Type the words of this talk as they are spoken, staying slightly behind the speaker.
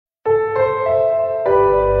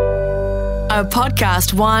A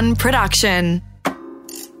Podcast One production.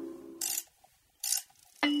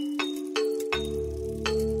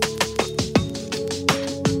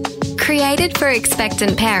 Created for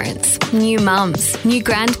expectant parents, new mums, new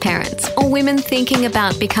grandparents, or women thinking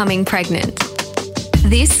about becoming pregnant.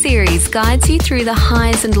 This series guides you through the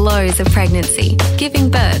highs and lows of pregnancy,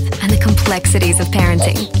 giving birth, and the complexities of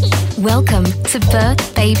parenting. Welcome to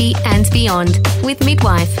Birth, Baby and Beyond with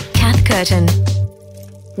Midwife Cath Curtin.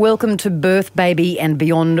 Welcome to Birth, Baby and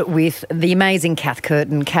Beyond with the amazing Cath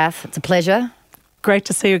Curtin. Cath, it's a pleasure. Great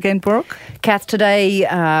to see you again, Brooke. Cath, today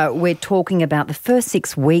we're talking about the first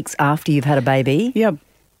 6 weeks after you've had a baby. Yeah.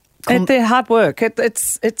 They're hard work.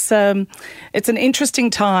 It's an interesting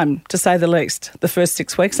time, to say the least, the first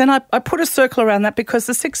 6 weeks. And I put a circle around that because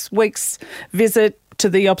the 6 weeks visit to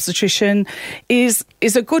the obstetrician is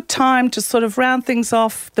a good time to sort of round things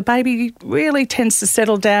off. The baby really tends to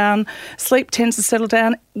settle down. Sleep tends to settle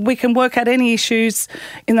down. We can work out any issues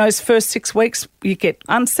in those first 6 weeks. You get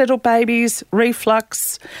unsettled babies,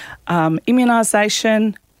 reflux,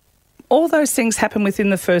 immunisation. All those things happen within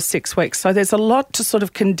the first 6 weeks. So there's a lot to sort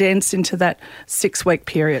of condense into that 6 week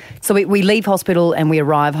period. So we leave hospital and we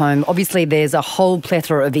arrive home. Obviously, there's a whole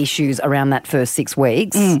plethora of issues around that first 6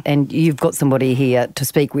 weeks. And you've got somebody here to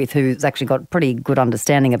speak with who's actually got pretty good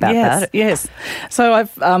understanding about that. Yes. So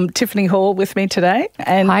I've Tiffany Hall with me today.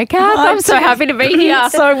 And hi, Cath. I'm so happy to be here.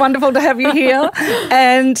 So wonderful to have you here.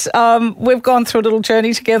 And we've gone through a little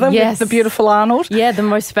journey together with the beautiful Arnold. Yeah, the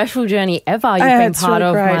most special journey ever. You've been part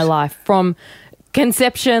of my life. From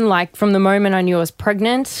conception, like from the moment I knew I was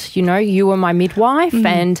pregnant, you know, you were my midwife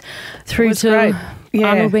and through to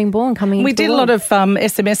Arnold being born, coming into We did a lot of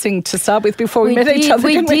SMSing to start with before we met each other.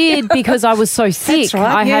 We did because I was so sick. Right,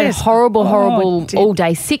 I had horrible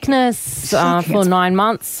all-day sickness for 9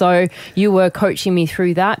 months. So you were coaching me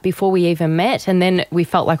through that before we even met. And then we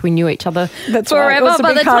felt like we knew each other forever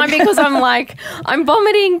by the time because I'm like, I'm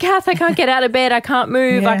vomiting, Cath, I can't get out of bed, I can't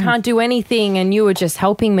move, I can't do anything. And you were just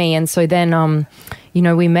helping me. And so then you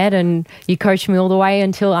know, we met and you coached me all the way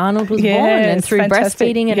until Arnold was born and through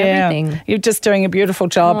breastfeeding and everything. You're just doing a beautiful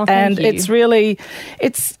job. Thank you. It's really,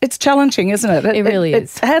 it's challenging, isn't it? It really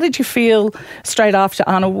is. How did you feel straight after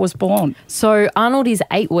Arnold was born? So Arnold is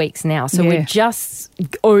 8 weeks now. So we're just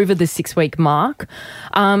over the 6 week mark.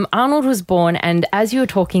 Arnold was born and as you were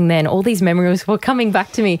talking then, all these memories were coming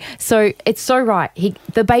back to me. So it's so right.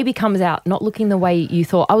 The baby comes out not looking the way you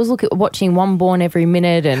thought. I was watching One Born Every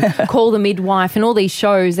Minute and Call the Midwife and all these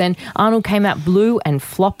shows, and Arnold came out blue and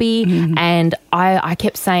floppy and I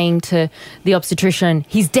kept saying to the obstetrician,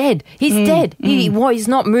 he's dead, he's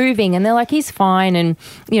not moving, and they're like, he's fine, and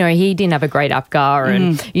you know, he didn't have a great UPGAR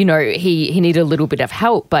and you know, he needed a little bit of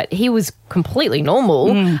help, but he was completely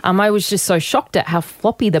normal. I was just so shocked at how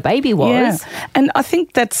floppy the baby was. And I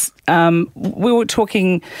think that's we were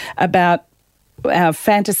talking about our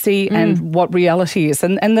fantasy and what reality is.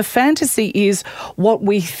 And the fantasy is what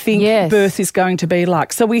we think birth is going to be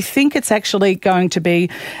like. So we think it's actually going to be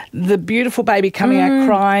the beautiful baby coming out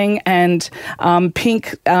crying and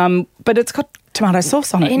pink, but it's got tomato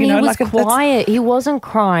sauce on it. And you know, he was quiet. He wasn't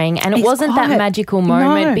crying. And it wasn't that magical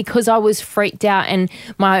moment because I was freaked out and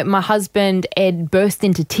my husband, Ed, burst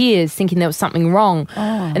into tears thinking there was something wrong.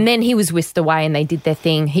 And then he was whisked away and they did their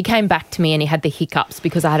thing. He came back to me and he had the hiccups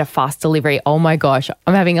because I had a fast delivery. Oh, my gosh.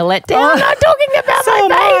 I'm having a letdown. I'm not talking about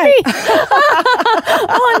my baby.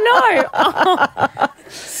 Oh, no.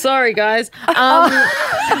 Sorry, guys.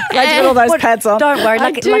 Glad you got all those pads on. Don't worry,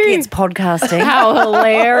 lucky it's podcasting. How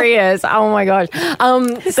hilarious. Oh, my gosh.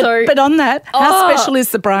 But on that, how special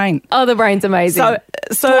is the brain? Oh, the brain's amazing.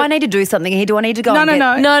 So do I need to do something here? Do I need to go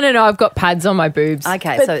No. I've got pads on my boobs.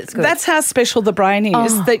 Okay, but so it's good. That's how special the brain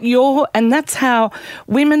is. And that's how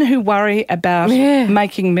women who worry about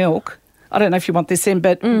making milk, I don't know if you want this in,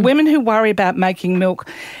 but women who worry about making milk,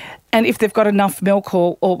 and if they've got enough milk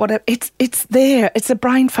or whatever, it's there. It's a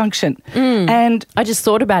brain function. And I just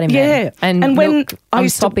thought about him. Yeah. And when I'm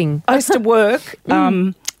stopping. I used to work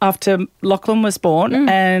after Lachlan was born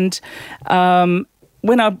and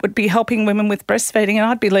when I would be helping women with breastfeeding and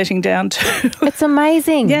I'd be letting down too. It's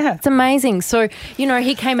amazing. Yeah. It's amazing. So, you know,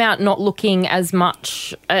 he came out not looking as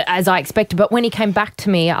much as I expected, but when he came back to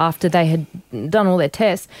me after they had done all their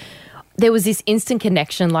tests, there was this instant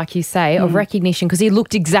connection, like you say, of recognition because he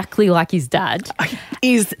looked exactly like his dad.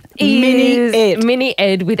 Is Mini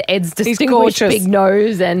Ed with Ed's distinguished big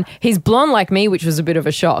nose, and he's blonde like me, which was a bit of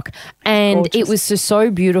a shock. And it was just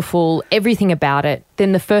so beautiful, everything about it.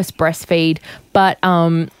 Then the first breastfeed, but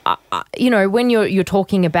you know, when you're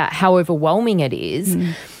talking about how overwhelming it is.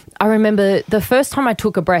 I remember the first time I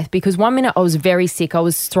took a breath, because 1 minute I was very sick. I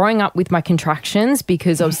was throwing up with my contractions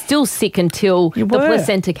because I was still sick until the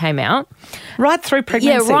placenta came out. Right through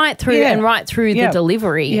pregnancy. Yeah, right through and right through the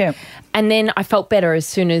delivery. Yeah. And then I felt better as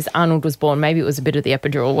soon as Arnold was born. Maybe it was a bit of the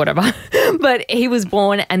epidural or whatever. But he was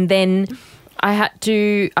born, and then I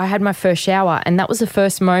had my first shower, and that was the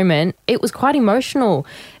first moment. It was quite emotional.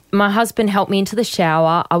 My husband helped me into the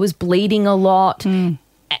shower. I was bleeding a lot.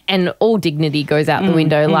 And all dignity goes out the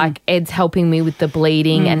window. Like, Ed's helping me with the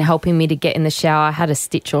bleeding and helping me to get in the shower. I had a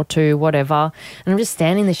stitch or two, whatever. And I'm just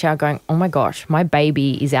standing in the shower going, oh, my gosh, my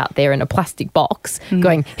baby is out there in a plastic box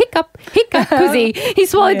going, hiccup, hiccup, because he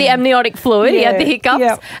swallowed the amniotic fluid. He had the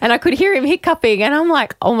hiccups. And I could hear him hiccuping. And I'm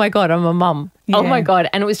like, oh, my God, I'm a mum. Yeah. Oh, my God.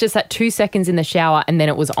 And it was just that 2 seconds in the shower, and then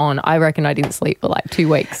it was on. I reckon I didn't sleep for like 2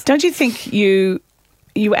 weeks. Don't you think you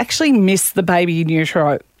actually miss the baby in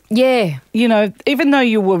utero? Yeah. You know, even though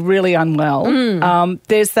you were really unwell,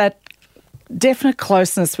 there's that definite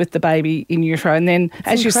closeness with the baby in utero. And then,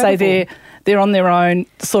 as you say, they're on their own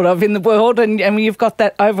sort of in the world, and you've got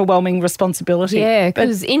that overwhelming responsibility. Yeah,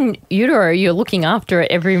 because in utero, you're looking after it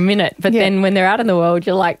every minute. But then when they're out in the world,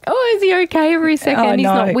 you're like, oh, is he okay every second? He's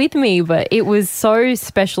not with me. But it was so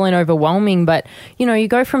special and overwhelming. But, you know, you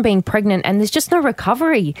go from being pregnant and there's just no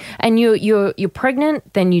recovery. And you're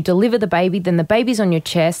pregnant, then you deliver the baby, then the baby's on your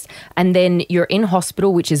chest, and then you're in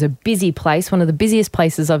hospital, which is a busy place, one of the busiest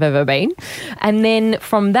places I've ever been. And then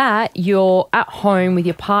from that, you're at home with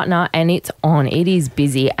your partner, and it's on. It is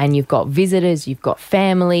busy, and you've got visitors, you've got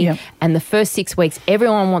family, and the first 6 weeks,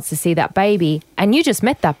 everyone wants to see that baby, and you just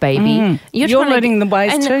met that baby. You're learning the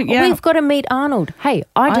ways too. Yeah. We've got to meet Arnold. Hey,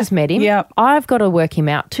 I just met him. Yeah. I've got to work him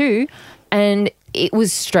out too, and it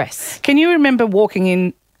was stress. Can you remember walking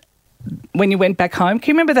in when you went back home?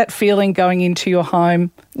 Can you remember that feeling going into your home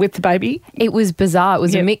with the baby? It was bizarre. It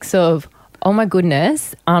was a mix of, oh my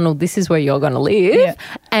goodness, Arnold, this is where you're going to live. Yeah.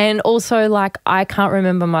 And also, like, I can't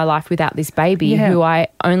remember my life without this baby who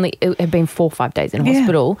it had been 4 or 5 days in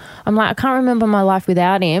hospital. I'm like, I can't remember my life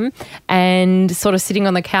without him, and sort of sitting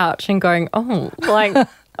on the couch and going, oh, like,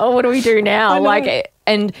 oh, what do we do now? Like,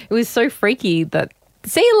 and it was so freaky that,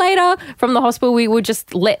 see you later from the hospital, we would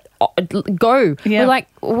just let go. Yeah. We're like,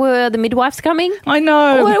 were the midwives coming? I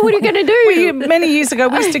know. What are you going to do? Many years ago,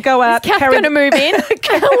 we used to go out. Is Kath going to move in?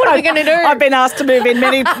 What are we going to do? I've been asked to move in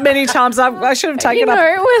many times. I should have taken up.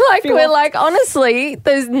 We're like, honestly,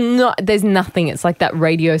 there's nothing. It's like that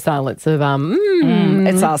radio silence of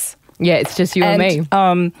it's us. Yeah, it's just you and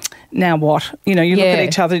me. Now what? You know, you look at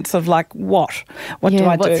each other. It's sort of like, what? What do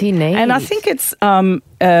I do? What's he need? And I think it's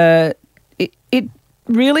it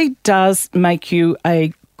really does make you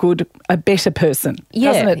a better person,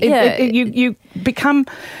 doesn't it? You become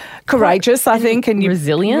courageous, I think, and you're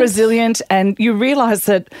resilient, and you realise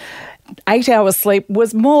that 8 hours sleep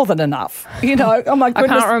was more than enough. You know, oh my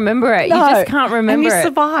goodness, I can't remember it. No. You just can't remember it. And you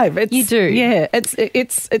survive. You do. Yeah,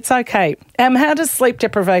 it's okay. How does sleep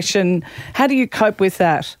deprivation? How do you cope with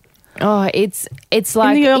that? Oh, it's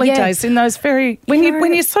like in the early days, in those when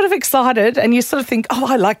you're sort of excited and you sort of think, oh,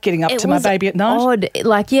 I like getting up to my baby at night. Odd.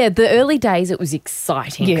 Like, the early days it was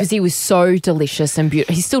exciting because he was so delicious and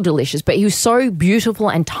beautiful. He's still delicious, but he was so beautiful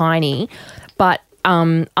and tiny. But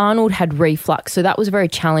Arnold had reflux, so that was very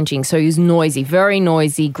challenging. So he was noisy, very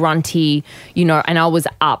noisy, grunty, you know, and I was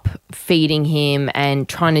up feeding him and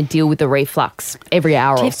trying to deal with the reflux every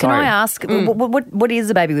hour or so. Can I ask, what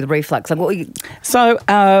is a baby with reflux? Like, So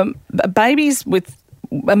babies with...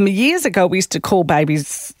 years ago, we used to call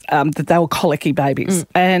babies that they were colicky babies.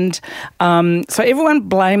 And so everyone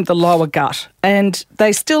blamed the lower gut. And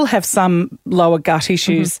they still have some lower gut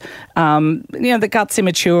issues. You know, the gut's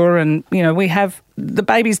immature, and, you know, the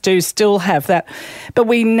babies do still have that. But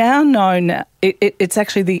we now know it's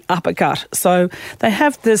actually the upper gut. So they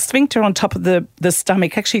have the sphincter on top of the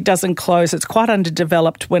stomach actually doesn't close. It's quite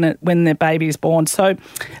underdeveloped when their baby is born. So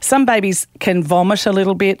some babies can vomit a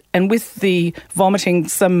little bit, and with the vomiting,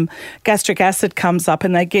 some gastric acid comes up,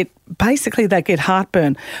 and they get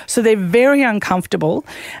heartburn. So they're very uncomfortable,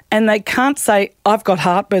 and they can't say, I've got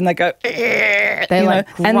heartburn. They go,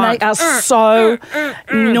 and they are so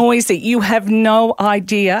noisy. You have no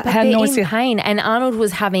idea how noisy. In pain. And Arnold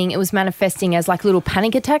it was manifesting as like little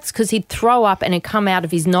panic attacks because he'd throw up and it'd come out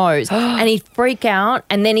of his nose and he'd freak out,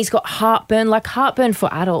 and then he's got heartburn. Like, heartburn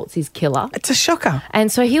for adults is killer. It's a shocker.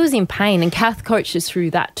 And so he was in pain, and Kath coached us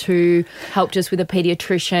through that too, helped us with a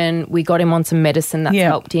paediatrician. We got him on some medicine that's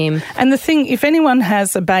helped him. And the thing, if anyone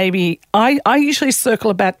has a baby, I usually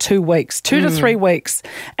circle about 2 weeks, 2 to 3 weeks.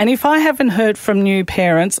 And if I haven't heard from new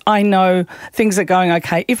parents, I know things are going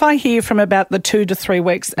okay. If I hear from about the 2 to 3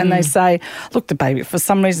 weeks and they say, look, the baby for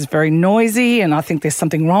some reason is very noisy, noisy and I think there's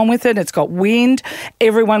something wrong with it. It's got wind.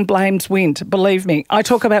 Everyone blames wind. Believe me, I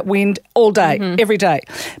talk about wind all day, every day,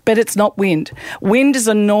 but it's not wind. Wind is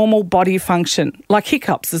a normal body function. Like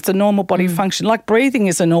hiccups, it's a normal body function. Like breathing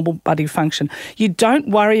is a normal body function. You don't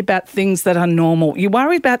worry about things that are normal. You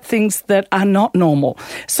worry about things that are not normal.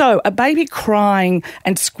 So a baby crying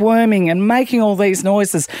and squirming and making all these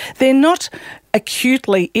noises, they're not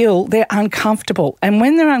acutely ill, they're uncomfortable. And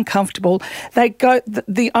when they're uncomfortable, they go,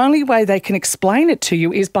 the only way they can explain it to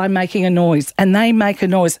you is by making a noise, and they make a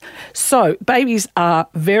noise. So babies are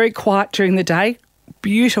very quiet during the day,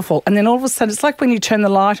 beautiful, and then all of a sudden it's like when you turn the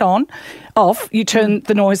light off, you turn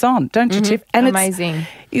the noise on, don't you, Tiff? And amazing.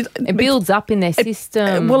 It builds up in their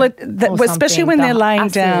system. Especially when they're laying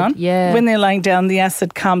down. Yeah. When they're laying down, the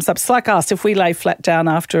acid comes up. It's like us, if we lay flat down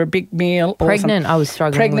after a big meal. Pregnant, I was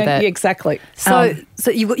struggling with it. Yeah, exactly. So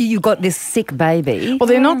you got this sick baby. Well,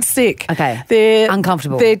 they're not sick. Okay. They're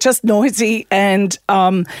uncomfortable. They're just noisy, and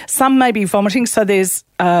some may be vomiting. So there's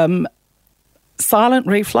silent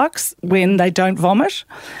reflux when they don't vomit.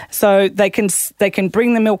 So they can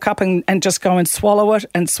bring the milk up and just go and swallow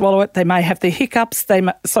it. They may have the hiccups. They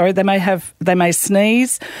may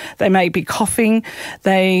sneeze. They may be coughing.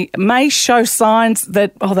 They may show signs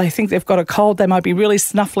that they think they've got a cold. They might be really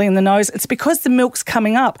snuffly in the nose. It's because the milk's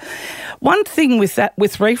coming up. One thing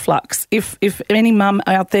with reflux, if any mum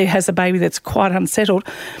out there has a baby that's quite unsettled,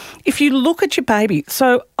 if you look at your baby,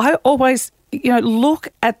 so I always look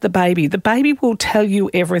at the baby. The baby will tell you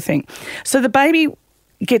everything. So the baby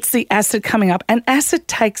gets the acid coming up, and acid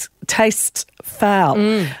tastes foul.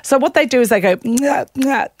 So what they do is they go nah,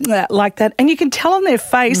 nah, nah, like that, and you can tell on their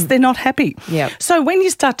face they're not happy. Yep. So when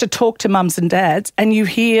you start to talk to mums and dads and you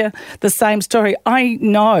hear the same story, I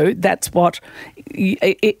know that's what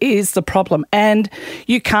is the problem, and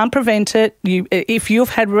you can't prevent it. If you've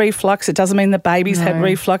had reflux, it doesn't mean the baby's had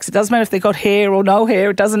reflux. It doesn't matter if they've got hair or no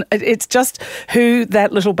hair. It doesn't. It's just who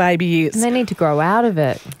that little baby is. And they need to grow out of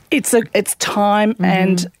it. It's time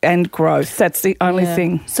and growth. That's the only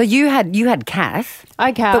thing. So you had Cath.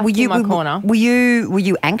 I Cath in my corner. Were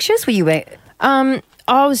you anxious? Were you?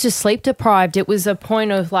 I was just sleep deprived. It was a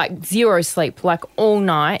point of like zero sleep, like all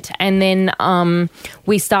night. And then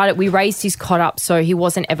we raised his cot up so he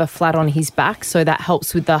wasn't ever flat on his back. So that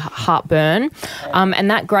helps with the heartburn.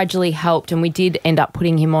 And that gradually helped. And we did end up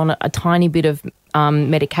putting him on a tiny bit of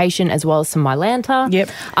medication as well as some Mylanta. Yep.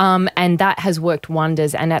 And that has worked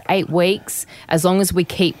wonders. And at 8 weeks, as long as we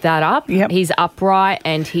keep that up, he's upright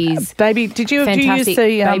and he's baby. Do you use the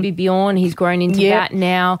baby Bjorn? He's grown into that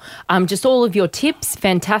now. Just all of your tips,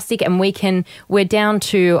 fantastic. And we're down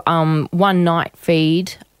to 1 night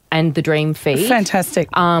feed and the dream feed. Fantastic.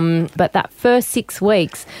 But that first 6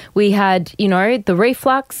 weeks, we had, the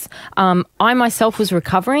reflux. I myself was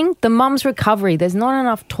recovering. The mum's recovery, there's not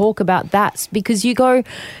enough talk about that because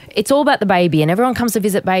it's all about the baby and everyone comes to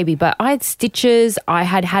visit baby. But I had stitches. I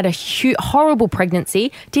had a horrible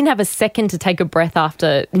pregnancy. Didn't have a second to take a breath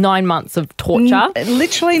after 9 months of torture.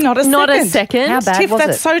 Literally not a second. Not a second. How bad Tiff, was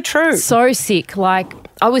that's it? so true. So sick. Like,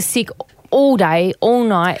 I was sick all day, all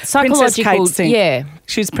night. Psychological. Yeah.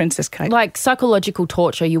 She's Princess Kate. Like psychological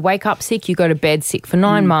torture. You wake up sick, you go to bed sick for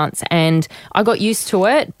 9 months. And I got used to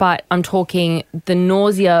it, but I'm talking the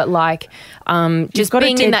nausea, like just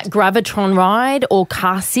being in that Gravitron ride or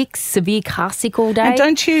severe car sick all day. And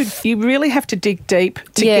don't you really have to dig deep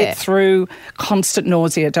to get through constant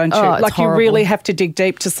nausea, don't you? It's horrible. You really have to dig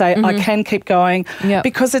deep to say, I can keep going. Yep.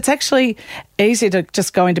 Because it's actually easier to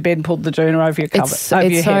just go into bed and pull the doona over your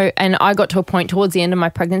head. And I got to a point towards the end of my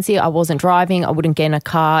pregnancy, I wasn't driving, I wouldn't get in a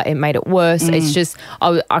car, it made it worse. It's just,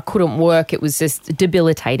 I couldn't work, it was just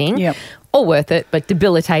debilitating. Yep. All worth it, but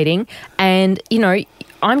debilitating. And,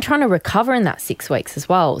 I'm trying to recover in that 6 weeks as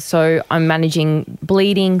well. So I'm managing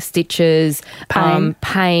bleeding, stitches, pain,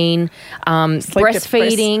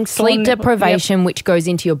 breastfeeding, sleep deprivation, which goes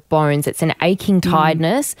into your bones. It's an aching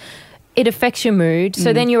tiredness. It affects your mood.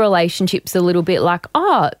 So then your relationship's a little bit like,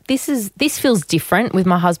 this feels different. With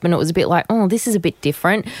my husband, it was a bit like, this is a bit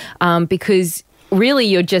different because really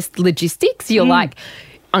you're just logistics. You're like,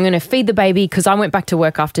 I'm going to feed the baby because I went back to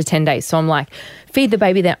work after 10 days. So I'm like, feed the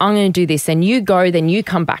baby, then I'm going to do this. Then you go, then you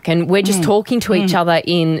come back. And we're just talking to each other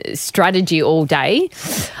in strategy all day.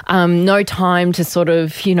 No time to sort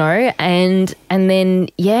of, and then,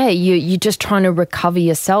 you're just trying to recover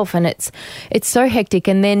yourself. And it's so hectic.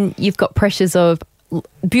 And then you've got pressures of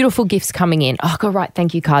beautiful gifts coming in. Oh, God, right,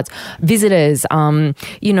 thank you cards, visitors, and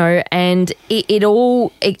it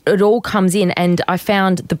all comes in. And I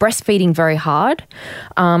found the breastfeeding very hard.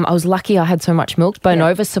 I was lucky I had so much milk, but an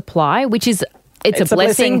oversupply, which is it's a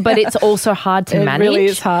blessing, but it's also hard to manage. It really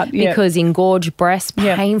is hard, because engorged breasts,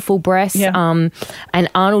 painful breasts, and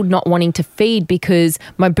Arnold not wanting to feed because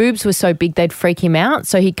my boobs were so big they'd freak him out.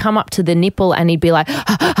 So he'd come up to the nipple and he'd be like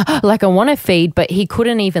I want to feed, but he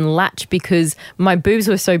couldn't even latch because my boobs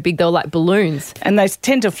were so big they were like balloons. And they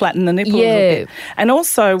tend to flatten the nipple a little bit. And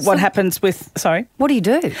also what happens with, What do you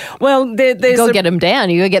do? Well, there's you got to get them down.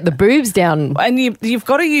 You got to get the boobs down. And you've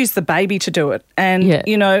got to use the baby to do it. And,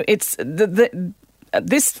 it's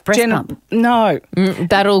this breast pump. No.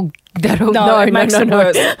 That'll it makes it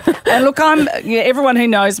worse. And look, everyone who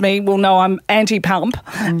knows me will know I'm anti-pump.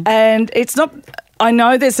 And it's not... I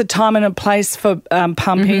know there's a time and a place for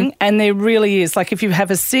pumping, and there really is. Like if you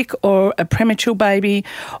have a sick or a premature baby,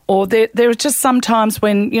 or there are just some times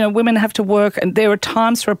when, women have to work and there are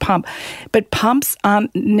times for a pump. But pumps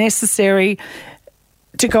aren't necessary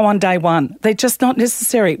to go on day one. They're just not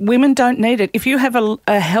necessary. Women don't need it. If you have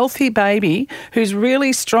a healthy baby who's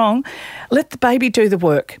really strong, let the baby do the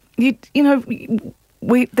work.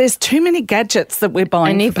 There's too many gadgets that we're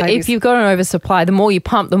buying. And if you've got an oversupply, the more you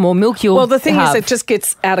pump, the more milk you'll have. Well, the thing is, it just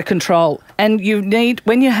gets out of control. And you need,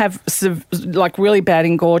 when you have like really bad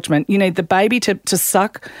engorgement, you need the baby to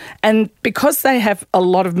suck. And because they have a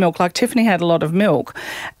lot of milk, like Tiffany had a lot of milk,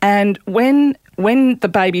 and when the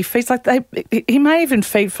baby feeds, he may even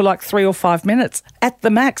feed for like 3 or 5 minutes at the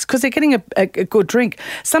max because they're getting a good drink.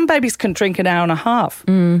 Some babies can drink an hour and a half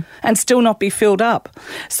and still not be filled up.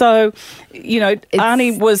 So,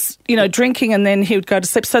 Arnie was, drinking and then he would go to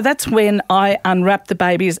sleep. So that's when I unwrap the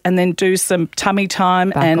babies and then do some tummy time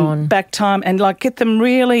back time and get them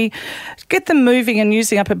moving and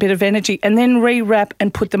using up a bit of energy and then rewrap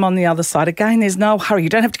and put them on the other side. Again, there's no hurry. You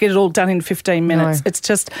don't have to get it all done in 15 minutes. No. It's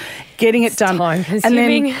just getting it done. And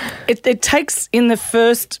then it takes in the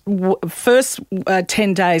first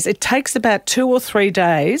 10 days, it takes about 2 or 3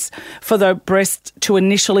 days for the breast to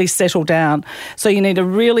initially settle down. So you need a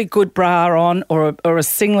really good bra on or a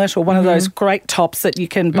singlet or one of those great tops that you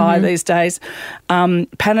can buy these days.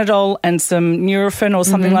 Panadol and some Nurofen or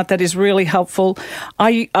something like that is really helpful.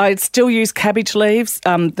 I still use cabbage leaves,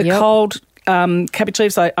 cold cabbage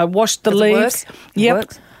leaves. I wash the leaves. It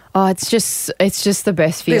works? Oh, it's just the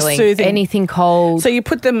best feeling. They're soothing. Anything cold. So you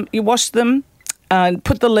wash them,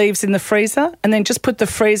 put the leaves in the freezer, and then just put the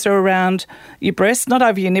freezer around your breast, not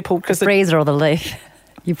over your nipple. The freezer or the leaf?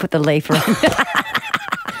 You put the leaf around.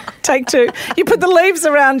 Take 2. You put the leaves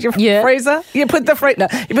around your freezer. You put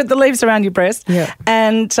the leaves around your breast,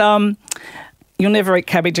 and you'll never eat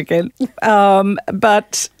cabbage again.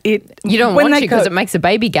 But you don't want to because it makes a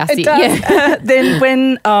baby gassy. It does. Yeah.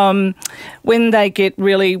 Then when they get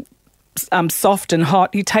really soft and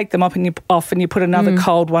hot, you take them off and you put another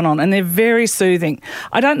cold one on, and they're very soothing.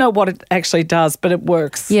 I don't know what it actually does, but it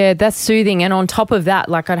works. Yeah, that's soothing. And on top of that,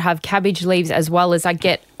 I'd have cabbage leaves as well as I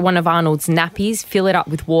get one of Arnold's nappies, fill it up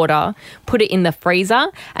with water, put it in the freezer,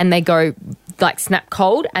 and they go snap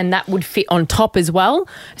cold, and that would fit on top as well.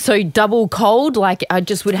 So double cold, I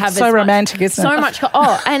just would have so romantic, isn't it? So much.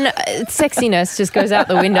 And sexiness just goes out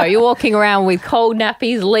the window. You're walking around with cold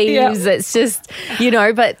nappies, leaves. Yeah. It's just,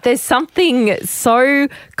 but there's something so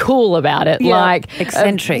cool about it,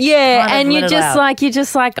 eccentric. And you're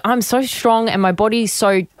just like, I'm so strong, and my body's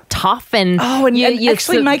so tough and you're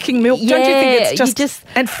actually making milk. Don't you think it's just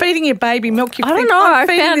and feeding your baby milk? I don't know. I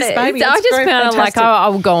found it. I just found it I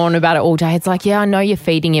will go on about it all day. It's I know you're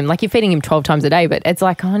feeding him. You're feeding him 12 times a day, but it's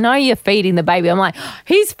I know you're feeding the baby. I'm like,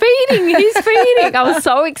 he's feeding. I was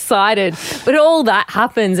so excited. But all that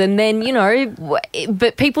happens, and then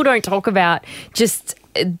but people don't talk about just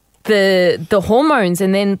the hormones.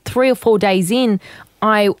 And then 3 or 4 days in,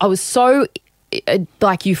 I was so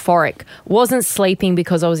euphoric, wasn't sleeping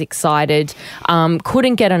because I was excited,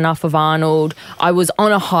 couldn't get enough of Arnold. I was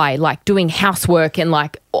on a high, doing housework and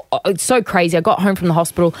it's so crazy. I got home from the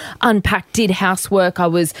hospital, unpacked, did housework, I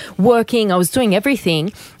was working, I was doing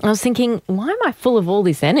everything. I was thinking, why am I full of all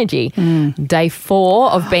this energy? Day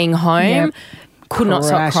 4 of being home, could not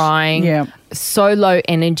stop crying. So low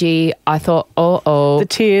energy. I thought, the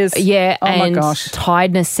tears. Yeah, my gosh.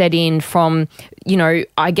 Tiredness set in from,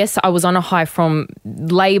 I guess I was on a high from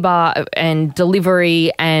labour and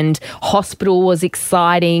delivery, and hospital was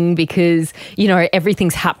exciting because,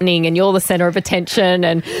 everything's happening and you're the centre of attention,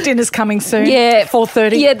 and dinner's coming soon. Yeah.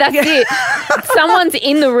 4:30. Yeah, that's it. Someone's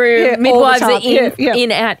in the room, midwives are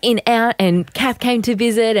in, out, and Cath came to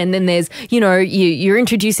visit, and then there's, you're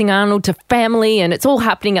introducing Arnold to family, and it's all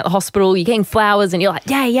happening at the hospital. You're getting flowers and you're like,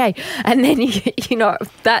 yay. And then,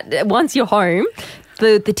 that once you're home,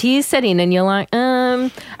 the tears set in and you're like,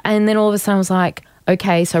 and then all of a sudden I was like,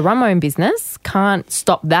 okay, so run my own business, can't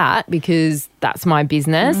stop that because that's my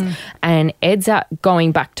business. And Ed's out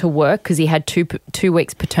going back to work because he had 2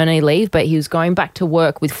 weeks paternity leave, but he was going back to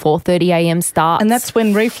work with 4:30 a.m. starts. And that's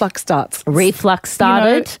when reflux starts. Reflux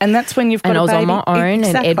started. And that's when you've got a baby. And I was on my own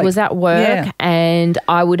and Ed was at work and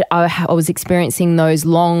I was experiencing those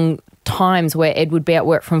long times where Ed would be at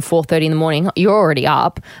work from 4:30 in the morning, you're already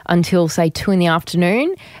up, until say 2 in the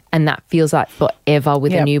afternoon, and that feels like forever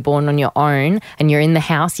with a newborn on your own, and you're in the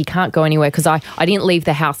house, you can't go anywhere, because I didn't leave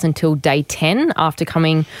the house until day 10 after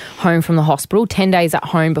coming home from the hospital, 10 days at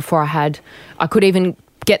home before I could even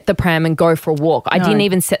get the pram and go for a walk. I didn't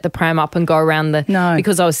even set the pram up and go around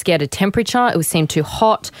because I was scared of temperature. It seemed too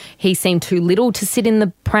hot. He seemed too little to sit in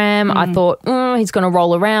the pram. I thought, he's going to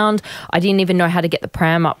roll around. I didn't even know how to get the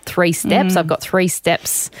pram up 3 steps. I've got 3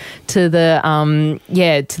 steps to the path.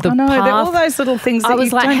 All those little things. I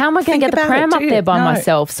was like, how am I going to get the pram up there by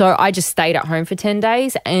myself? So I just stayed at home for 10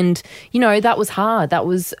 days, and that was hard.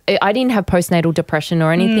 I didn't have postnatal depression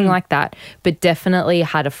or anything like that, but definitely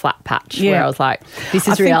had a flat patch where I was like, this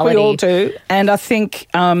is reality. I think we all do, and I think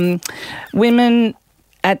women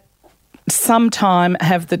at some time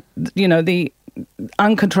have the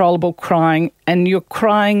uncontrollable crying, and you're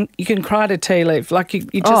crying. You can cry to tea leaf, like you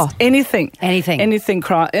just anything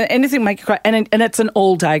cry, anything make you cry, and it's an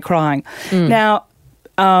all day crying. Now.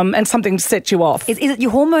 And something sets you off. Is it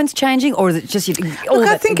your hormones changing, or is it just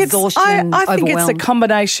I think exhaustion? I think it's a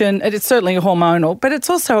combination. It's certainly hormonal, but it's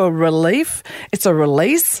also a relief. It's a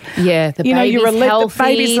release. Yeah, the baby's healthy. The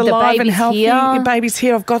baby's alive and healthy. Here. Your baby's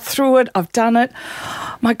here. I've got through it. I've done it.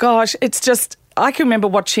 My gosh, it's just. I can remember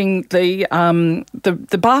watching the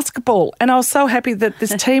basketball, and I was so happy that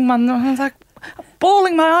this team won. I was like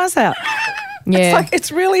bawling my eyes out. Yeah.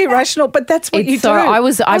 It's really irrational, but that's what you do. I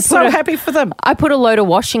was so happy for them. I put a load of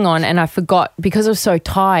washing on and I forgot, because I was so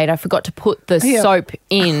tired, I forgot to put the soap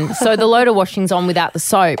in. So the load of washing's on without the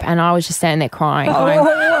soap, and I was just standing there crying.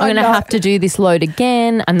 I'm going to have to do this load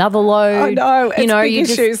again, another load. I know.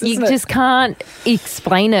 It's big issues, you just can't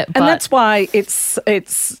explain it. And that's why it's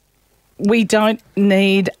we don't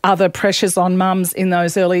need other pressures on mums in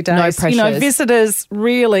those early days. No pressures. Visitors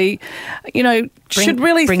really, should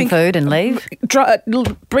really bring food and leave.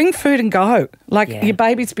 Bring food and go. Your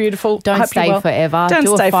baby's beautiful. Don't stay forever.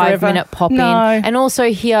 Do a 5-minute pop in. And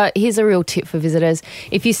also here's a real tip for visitors.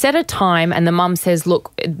 If you set a time and the mum says,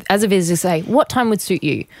 look, as a visitor, say, what time would suit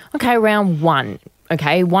you? Okay, around 1.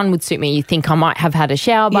 Okay, 1 would suit me. You think I might have had a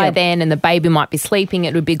shower by then and the baby might be sleeping.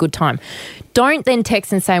 It would be a good time. Don't then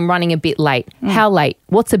text and say I'm running a bit late. How late?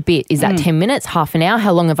 What's a bit? Is that 10 minutes, half an hour?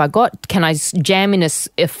 How long have I got? Can I jam in a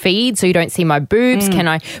feed so you don't see my boobs? Can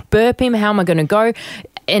I burp him? How am I going to go?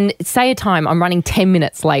 And say a time, I'm running 10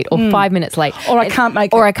 minutes late or 5 minutes late. Or I can't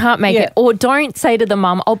make it. Or I can't make it. Or don't say to the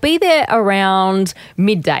mum, I'll be there around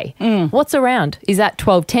midday. What's around? Is that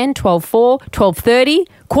 12:10, 12:04, 12:30,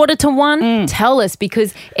 1:45? Tell us,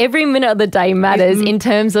 because every minute of the day matters in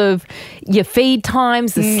terms of your feed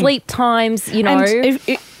times, the sleep times,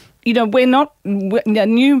 And we're not,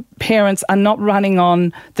 new parents are not running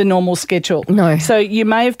on the normal schedule. No. So you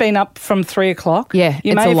may have been up from 3 o'clock. Yeah,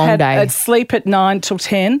 you it's may a have long had day. a sleep at 9 till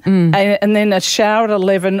 10 and then a shower at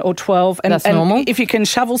 11 or 12. And, that's normal. If you can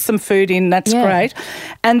shovel some food in, that's great.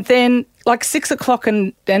 And then 6 o'clock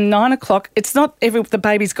and 9 o'clock, it's not the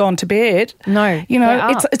baby's gone to bed. No,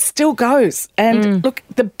 it still goes. And look,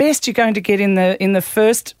 the best you're going to get in the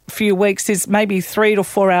first few weeks is maybe 3 to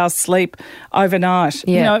 4 hours sleep overnight.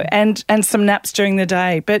 And some naps during the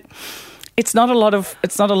day, but it's not a lot of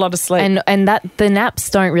sleep. And that the naps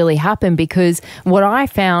don't really happen, because what I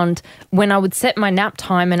found when I would set my nap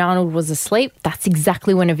time and Arnold was asleep, that's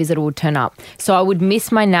exactly when a visitor would turn up. So I would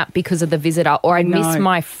miss my nap because of the visitor, or I'd miss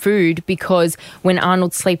my food because when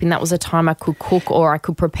Arnold's sleeping, that was a time I could cook or I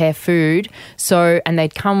could prepare food. And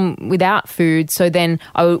they'd come without food. So then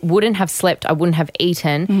I wouldn't have slept, I wouldn't have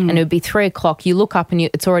eaten, and it would be 3 o'clock. You look up and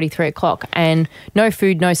it's already 3 o'clock and no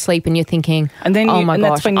food, no sleep, and you're thinking, oh my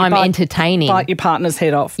gosh, I'm entertaining. Bite your partner's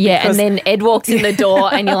head off. Yeah, and then Ed walks in the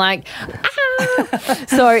door and you're like,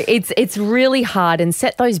 So it's really hard, and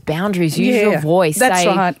set those boundaries. Use your voice. That's say,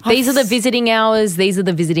 right. These are the visiting hours. These are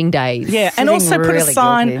the visiting days. Yeah, and also put a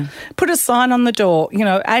sign. Put a sign on the door.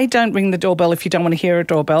 Don't ring the doorbell if you don't want to hear a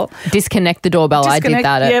doorbell. Disconnect the doorbell. I did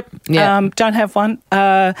that. Yep. Don't have one.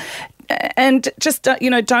 And just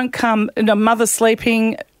don't come. Mother's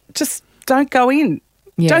sleeping. Just don't go in.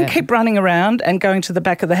 Don't keep running around and going to the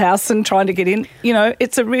back of the house and trying to get in. You know,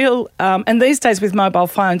 it's a real and these days with mobile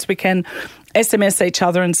phones we can SMS each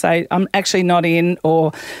other and say, I'm actually not in,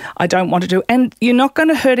 or I don't want to do. And you're not going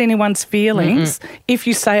to hurt anyone's feelings if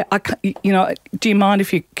you say, do you mind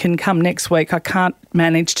if you can come next week? I can't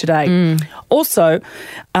manage today. Also...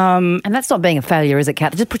 and that's not being a failure, is it,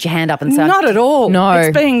 Kath? Just put your hand up and say... Not at all. No.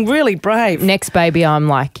 It's being really brave. Next baby, I'm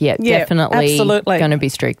like, definitely going to be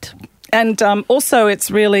strict. And also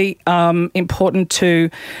it's really important to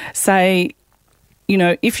say, you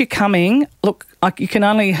know, if you're coming, look, I can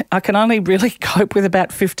only really cope with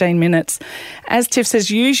about 15 minutes. As Tiff says,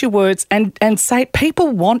 use your words and say people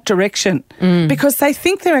want direction because they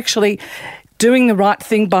think they're actually doing the right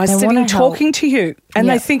thing by sitting talking to you. And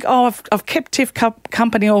they think, I've kept Tiff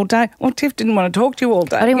company all day. Well, Tiff didn't want to talk to you all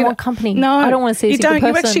day. I didn't want company. No. I don't want to see a single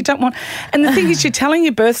person. You actually don't want. And the thing is, you're telling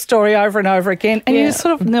your birth story over and over again and you're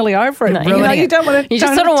sort of nearly over it. No, you don't want to. You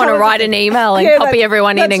just sort of want to write an email and copy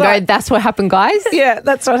everyone in and go, that's what happened, guys. Yeah,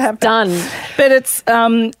 that's what happened. Done. But it's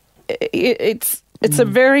a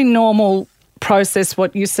very normal process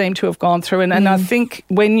what you seem to have gone through, and I think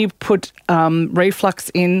when you put reflux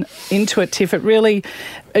into it, Tiff, it really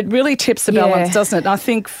tips the balance, doesn't it? I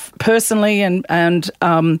think personally and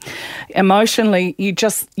emotionally,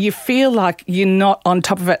 you feel like you're not on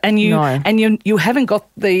top of it, and you haven't got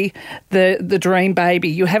the dream baby,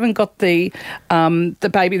 you haven't got the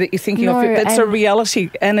baby that you're thinking of. That's a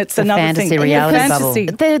reality, and it's another fantasy thing. Reality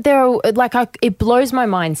bubble. There are it blows my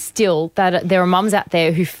mind still that there are mums out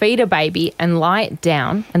there who feed a baby and lie it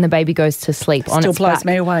down, and the baby goes to sleep on its back. Still blows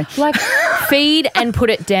me away. Like feed and put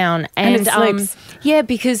it down, and it sleeps.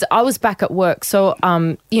 Because I was back at work, so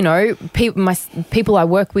people I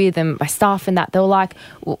work with and my staff and that, they were like,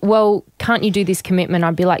 well, can't you do this commitment?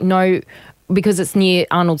 I'd be like, no, because it's near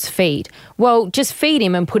Arnold's feet. Well, just feed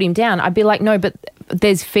him and put him down. I'd be like, no, but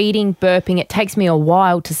there's feeding, burping. It takes me a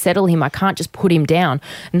while to settle him. I can't just put him down.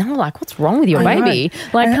 And they're like, what's wrong with your baby?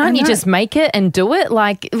 Like, can't you just make it and do it?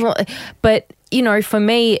 Like, but... You know, for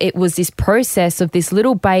me, it was this process of this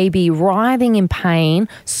little baby writhing in pain,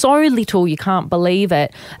 so little you can't believe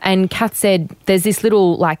it. And Kath said there's this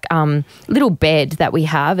little little bed that we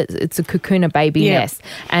have. It's a cocoon baby nest,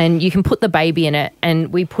 and you can put the baby in it,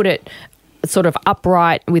 and we put it sort of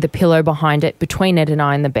upright with a pillow behind it between Ed and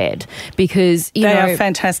I in the bed, because they are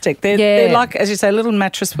fantastic. They're like, as you say, a little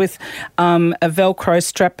mattress with a Velcro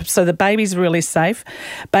strap, so the baby's really safe.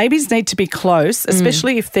 Babies need to be close,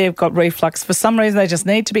 especially if they've got reflux. For some reason, they just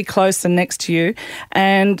need to be close and next to you.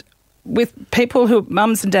 And with people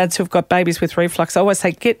mums and dads who've got babies with reflux, I always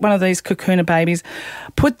say, get one of these cocoon babies,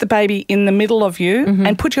 put the baby in the middle of you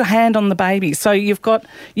and put your hand on the baby. So you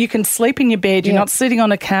can sleep in your bed, you're not sitting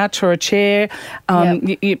on a couch or a chair,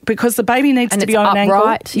 because the baby needs to be on an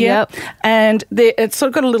upright, angle. And it's sort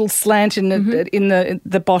of got a little slant in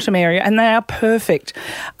the bottom area, and they are perfect.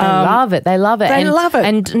 They love it. They love it.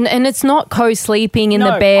 And it's not co-sleeping in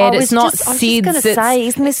the bed. It's not SIDS. I was just going to say,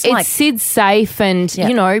 isn't this it's SIDS safe, and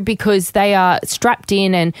because they are strapped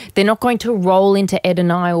in and they're not going to roll into Ed and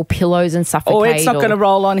I or pillows and suffocate. Or it's not going to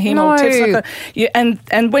roll on him. No. Or Tiff's not going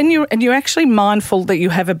to, and when you're actually mindful that you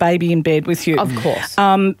have a baby in bed with you. Of course.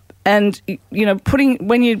 And, you know,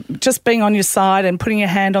 when you're just being on your side and putting your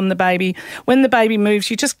hand on the baby, when the baby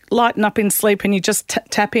moves, you just lighten up in sleep and you just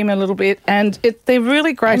tap him a little bit, and they're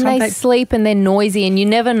really great. And they sleep and they're noisy and you're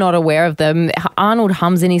never not aware of them. Arnold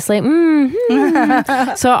hums in his sleep.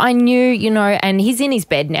 So I knew, and he's in his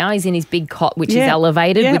bed now. He's in his big cot, which is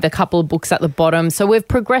elevated with a couple of books at the bottom. So we've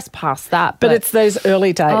progressed past that. But it's those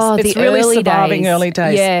early days. It's really surviving early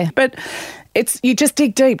days. Yeah. But you just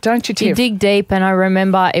dig deep, don't you, Tiff? You dig deep, and I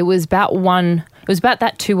remember it was about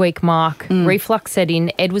that 2-week mark. Reflux set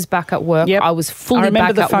in. Ed was back at work. Yep. I was fully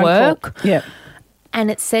back at work. Yeah.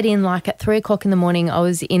 And it set in like at 3:00 in the morning. I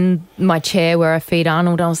was in my chair where I feed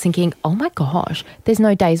Arnold. I was thinking, oh my gosh, there's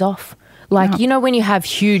no days off. Like, when you have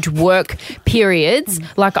huge work periods,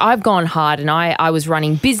 like I've gone hard and I was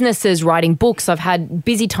running businesses, writing books. I've had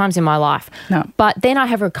busy times in my life. No. But then I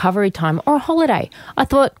have recovery time or a holiday. I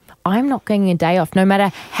thought, I'm not getting a day off. No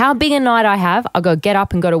matter how big a night I have, I've got to get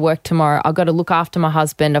up and go to work tomorrow. I've got to look after my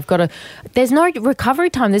husband. There's no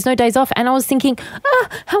recovery time. There's no days off. And I was thinking,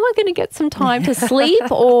 how am I going to get some time to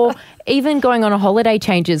sleep or even going on a holiday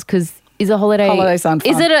changes? Because Is a holiday? Holidays aren't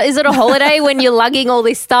fun. Is it a holiday when you're lugging all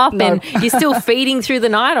this stuff and you're still feeding through the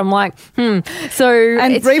night? I'm like, So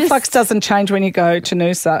and reflux doesn't change when you go to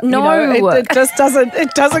Noosa. No, you know, it just doesn't.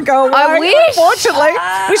 It doesn't go away. I wish. Unfortunately,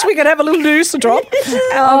 wish we could have a little Noosa drop,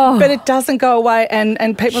 but it doesn't go away.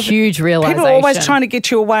 And people huge realization. People are always trying to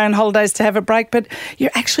get you away on holidays to have a break, but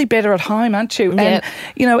you're actually better at home, aren't you? Yep.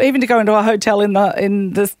 And even to go into a hotel in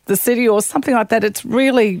the city or something like that, it's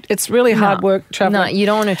really hard work traveling. No, you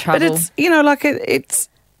don't want to travel. But it's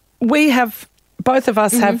we have, both of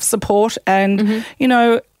us have support, and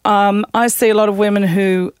I see a lot of women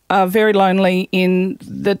who are very lonely in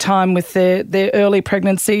the time with their early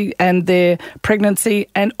pregnancy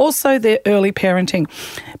and also their early parenting,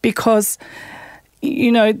 because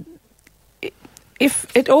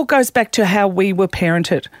if it all goes back to how we were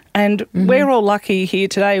parented, and we're all lucky here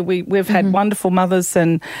today. We've had wonderful mothers,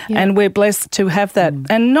 and we're blessed to have that.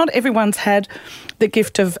 And not everyone's had the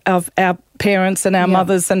gift of our parents and our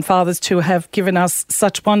mothers and fathers to have given us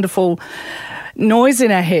such wonderful noise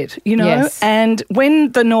in our head, Yes. And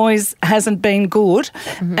when the noise hasn't been good,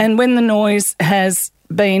 and when the noise has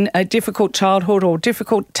been a difficult childhood or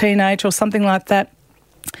difficult teenage or something like that,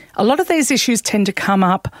 a lot of these issues tend to come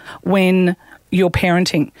up when you're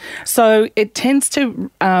parenting. So it tends to,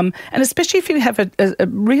 and especially if you have a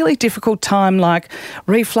really difficult time like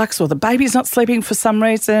reflux, or the baby's not sleeping for some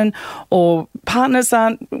reason, or partners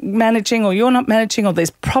aren't managing, or you're not managing, or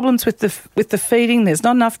there's problems with the feeding, there's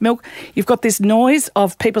not enough milk. You've got this noise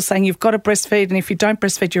of people saying you've got to breastfeed, and if you don't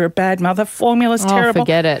breastfeed, you're a bad mother. Formula's terrible.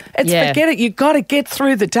 Forget it. Forget it. You've got to get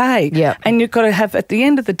through the day. Yeah. And you've got to have, at the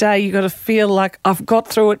end of the day, you've got to feel like, I've got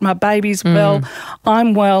through it, my baby's well,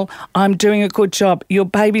 I'm doing a good job. Your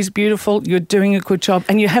baby's beautiful, you're doing a good job,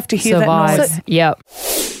 and you have to hear that noise. Yep.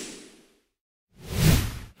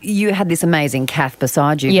 You had this amazing Cath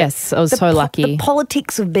beside you. Yes, I was so lucky. The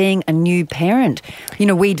politics of being a new parent.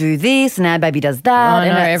 We do this and our baby does that. I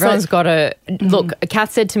know, everyone's got to... Look,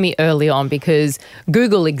 Cath said to me early on, because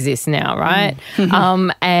Google exists now, right?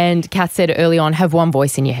 And Cath said early on, have one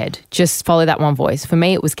voice in your head. Just follow that one voice. For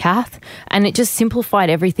me, it was Cath, and it just simplified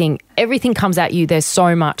everything. Everything comes at you. There's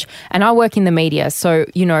so much. And I work in the media. So,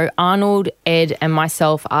 Arnold, Ed, and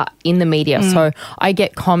myself are in the media. So I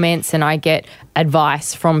get comments and I get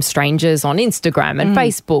advice from strangers on Instagram and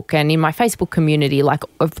Facebook and in my Facebook community, like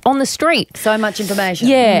on the street. So much information.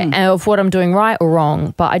 Yeah, and of what I'm doing right or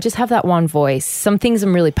wrong. But I just have that one voice. Some things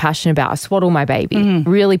I'm really passionate about. I swaddle my baby.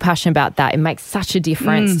 Really passionate about that. It makes such a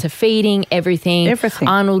difference to feeding, everything.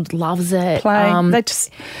 Arnold loves it. They just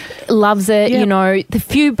loves it. The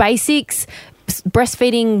few basics.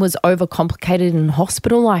 Breastfeeding was overcomplicated in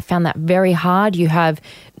hospital. I found that very hard. You have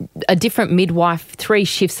a different midwife, 3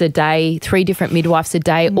 shifts a day, 3 different midwives a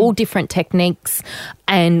day, all different techniques,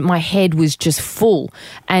 and my head was just full.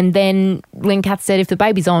 And then when Cath said, if the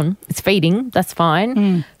baby's on, it's feeding, that's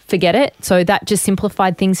fine. Forget it. So that just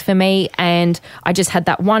simplified things for me, and I just had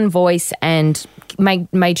that one voice and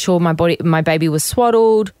made sure my baby was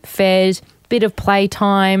swaddled, fed, bit of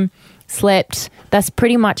playtime, slept. That's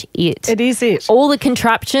pretty much it. It is it. All the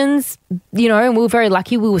contraptions, and we were very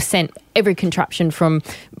lucky. We were sent every contraption from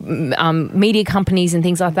media companies and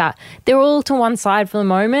things like that. They're all to one side for the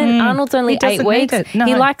moment. Arnold's only 8 weeks. No.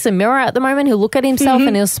 He likes a mirror at the moment. He'll look at himself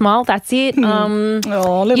and he'll smile. That's it.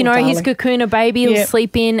 Little his cocoon, a baby he'll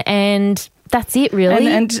sleep in, and that's it, really.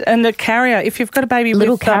 And the carrier, if you've got a baby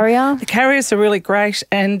little with carrier, the carriers are really great,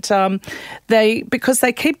 and because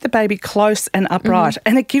they keep the baby close and upright,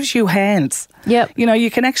 and it gives you hands. Yep.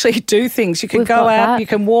 You can actually do things. You can We've go got out, that. you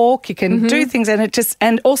can walk, you can do things,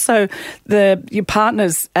 and also your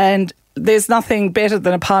partners, and there's nothing better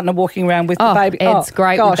than a partner walking around with the baby. Ed's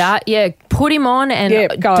great with that. Yeah, put him on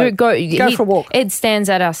and go for a walk. Ed stands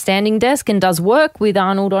at our standing desk and does work with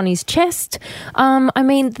Arnold on his chest.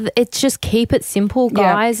 It's just keep it simple,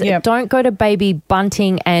 guys. Don't go to baby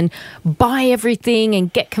bunting and buy everything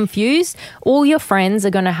and get confused. All your friends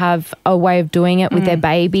are going to have a way of doing it with their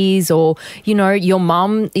babies, or, your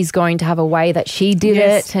mum is going to have a way that she did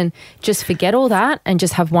it, and just forget all that and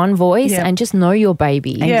just have one voice and just know your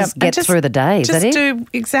baby. And just get through the day. Is that it? Do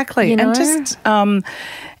exactly, and just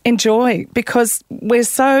enjoy, because we're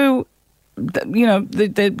so,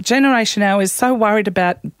 the generation now is so worried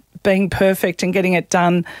about being perfect and getting it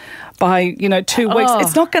done by 2 weeks.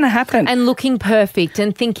 It's not going to happen. And looking perfect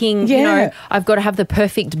and thinking, I've got to have the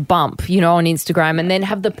perfect bump, on Instagram, and then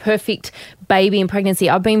have the perfect baby in pregnancy.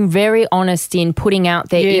 I've been very honest in putting out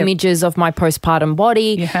there images of my postpartum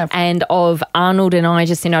body and of Arnold and I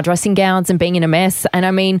just in our dressing gowns and being in a mess. And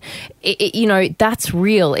I mean, that's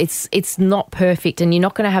real. It's not perfect, and you're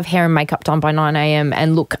not going to have hair and makeup done by 9 a.m.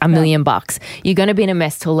 and look $1 million. You're going to be in a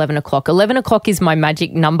mess till 11 o'clock. 11 o'clock is my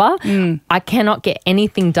magic number. I cannot get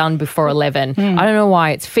anything done before 11. I don't know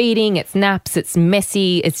why. It's feeding, it's naps, it's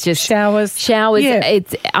messy, it's just showers. Yeah.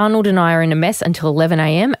 It's Arnold and I are in a mess until 11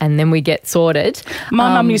 a.m. and then we get sorted.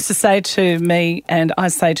 My mum used to say to me, and I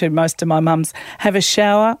say to most of my mums, have a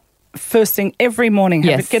shower first thing every morning.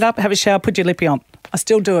 Get up, have a shower, put your lippy on. I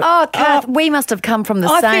still do it. Oh, Kath, we must have come from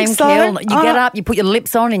the same kiln. You get up, you put your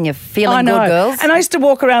lips on and you're feeling good, girls. And I used to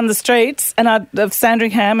walk around the streets and I'd have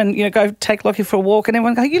Sandringham and, go take Lockie for a walk, and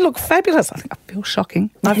everyone go, you look fabulous. I think I feel shocking.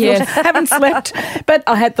 I haven't slept. But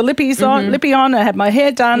I had the lippy on, I had my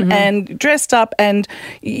hair done and dressed up, and,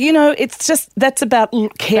 it's just, that's about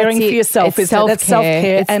caring for yourself. It's self-care. That's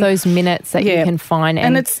self-care. It's those minutes that you can find.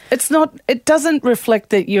 And it's not, it doesn't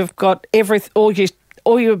reflect that you've got all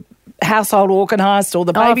your household organised or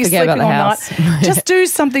the baby sleeping all night. Just do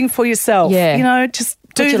something for yourself. Just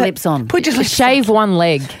put your lips on. Put your lips Shave one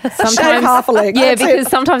leg. Sometimes, shave half a leg. Yeah, because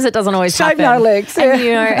sometimes it doesn't always happen. Shave no legs.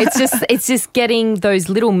 Yeah. And it's just getting those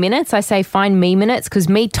little minutes. I say find me minutes, because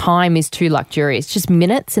me time is too luxurious. Just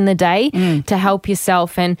minutes in the day to help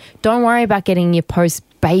yourself, and don't worry about getting your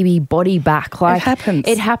post-baby body back. Like,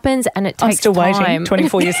 it happens, and it takes I'm still time. waiting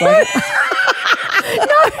 24 years later.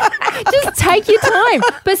 Just take your time.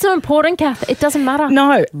 But it's so important, Kath. It doesn't matter.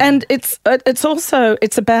 No, and it's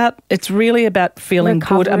really about feeling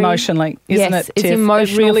recovery. Good emotionally, isn't it, It's Tiff?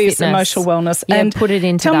 emotional It really fitness. is emotional wellness. Yeah, and put it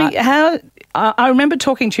into tell that. me how. I remember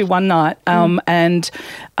talking to you one night, and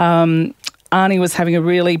Arnie was having a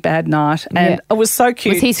really bad night, and it was so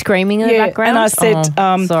cute. Was he screaming in the background? And I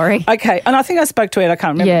said, sorry. Okay, and I think I spoke to Ed, I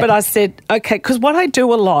can't remember, but I said, okay, because what I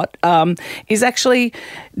do a lot is actually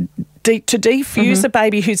to defuse a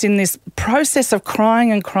baby who's in this process of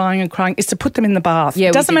crying and crying and crying is to put them in the bath. Yeah,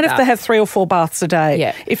 it doesn't matter if they have 3 or 4 baths a day.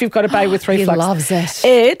 Yeah. If you've got a baby with reflux. He loves it.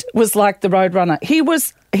 Ed was like the roadrunner.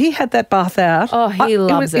 He had that bath out. Oh, he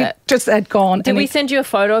loves it. It just had gone. Did we send you a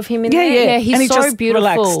photo of him in there? Yeah. He's and he so just beautiful.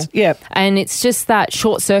 Relaxed. Yeah. And it's just that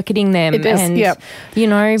short-circuiting them. It is, and,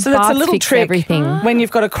 So that's a little fix trick everything. when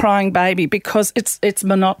you've got a crying baby, because it's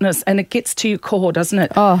monotonous and it gets to your core, doesn't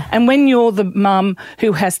it? Oh. And when you're the mum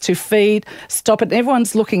who has to feed, stop it, and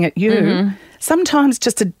everyone's looking at you, sometimes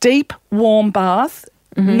just a deep, warm bath,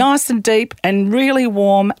 nice and deep and really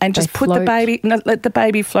warm, and just put the baby, let the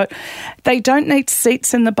baby float. They don't need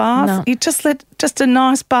seats in the bath. No. You just let a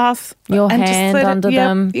nice bath. Your and hand just let under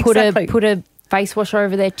them. Exactly. Put a face wash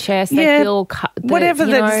over their chest. They feel whatever.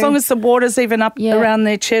 As long as the water's even up around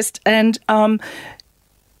their chest, and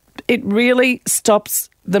it really stops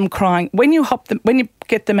them crying. When you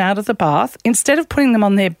get them out of the bath, instead of putting them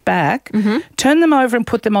on their back, turn them over and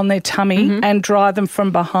put them on their tummy and dry them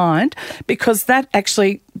from behind, because that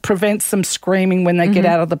actually prevents them screaming when they get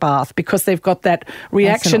out of the bath, because they've got that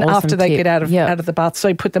reaction after they get out of the bath. So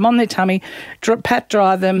you put them on their tummy, pat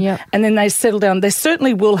dry them, and then they settle down. They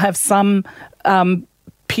certainly will have some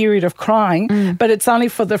period of crying, but it's only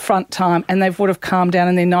for the front time, and they would have calmed down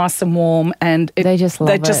and they're nice and warm, and they just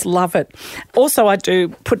love it. Also, I do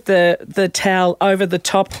put the towel over the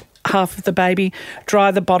top half of the baby,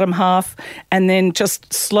 dry the bottom half, and then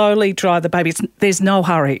just slowly dry the baby. There's no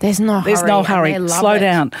hurry. There's no hurry. Slow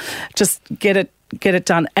down. Just get it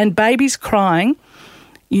done. And babies crying,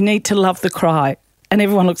 you need to love the cry. And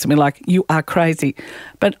everyone looks at me like, you are crazy.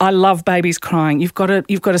 But I love babies crying. You've got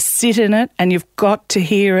to sit in it, and you've got to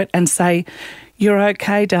hear it and say, you're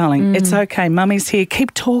okay, darling. It's okay. Mummy's here.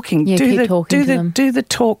 Keep talking. Yeah, keep talking to them. Do the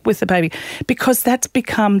talk with the baby, because that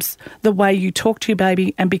becomes the way you talk to your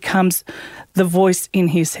baby and becomes the voice in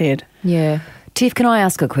his head. Yeah. Tiff, can I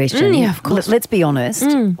ask a question? Yeah, of course. Let's be honest.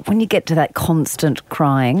 When you get to that constant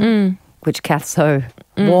crying, which Kath so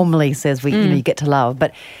warmly says you get to love,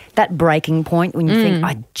 but that breaking point when you think,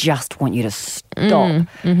 I just want you to stop.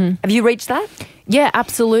 Have you reached that? Yeah,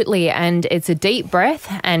 absolutely. And it's a deep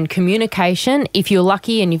breath and communication. If you're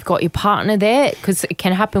lucky and you've got your partner there, because it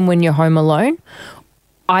can happen when you're home alone.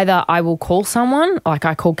 Either I will call someone, like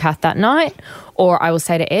I called Kath that night, or I will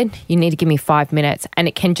say to Ed, you need to give me 5 minutes. And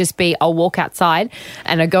it can just be, I'll walk outside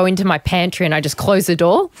and I go into my pantry and I just close the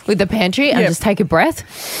door with the pantry and just take a breath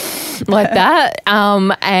like that.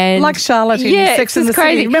 And like Charlotte in Sex and the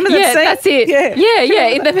City. Remember that scene? That's it. Yeah,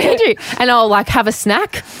 in the pantry. And I'll like have a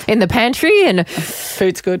snack in the pantry and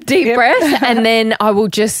food's good. Deep breath. And then I will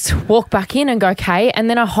just walk back in and go, okay. And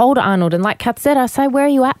then I hold Arnold and like Kat said, I say, where are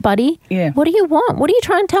you at, buddy? Yeah. What do you want? What are you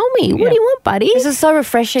trying to tell me? What do you want, buddy? This is so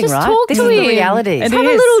refreshing, just right? Talk this to is him. the reality. Have a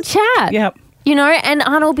little chat. Yep. You know, and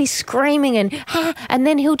Arnold will be screaming and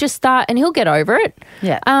then he'll just start and he'll get over it.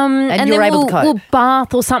 Yeah. And you're then able to cope. we'll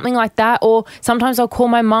bath or something like that. Or sometimes I'll call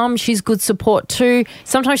my mum. She's good support too.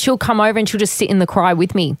 Sometimes she'll come over and she'll just sit in the cry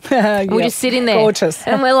with me. We'll just sit in there. Gorgeous.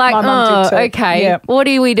 And we're like, My mum did too. Okay, Yep. what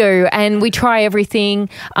do we do? And we try everything,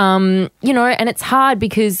 you know, and it's hard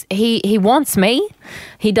because he wants me.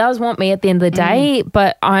 He does want me at the end of the day,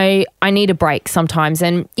 but I need a break sometimes.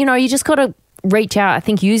 And, you know, you just got to reach out. I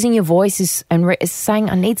think using your voice is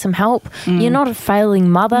saying, I need some help. You're not a failing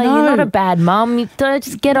mother. No. You're not a bad mum. You don't,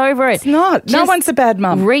 just get over it. It's not. No Just one's a bad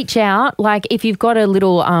mum. Reach out. Like if you've got a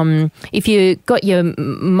little, if you got your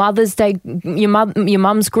Mother's Day, your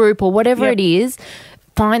mum's group or whatever it is,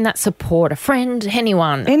 find that support, a friend,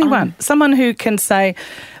 anyone. Someone who can say,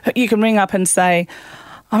 you can ring up and say,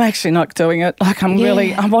 I'm actually not doing it. Like I'm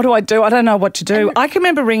really, what do I do? I don't know what to do. I can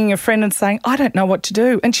remember ringing a friend and saying, I don't know what to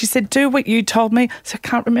do. And she said, do what you told me. So I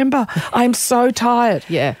can't remember. I'm so tired.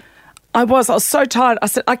 Yeah. I was so tired. I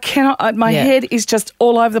said, I cannot, my head is just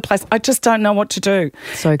all over the place. I just don't know what to do.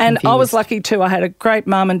 So and I was confused. lucky too. I had a great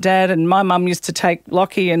mum and dad, and my mum used to take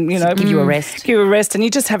Lockie and, you know, give you a rest. Give you a rest, and you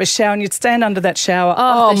just have a shower and you'd stand under that shower.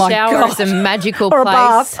 Oh, the my shower God. is a magical or place. a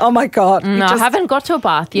bath. Oh my God. No, I haven't got to a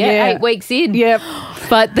bath yet. Yeah. 8 weeks in. Yep.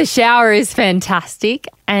 But the shower is fantastic.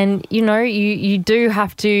 And, you know, you do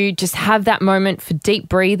have to just have that moment for deep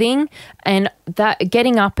breathing and that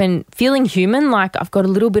getting up and feeling human. Like I've got a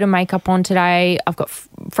little bit of makeup on today. I've got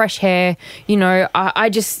fresh hair. You know,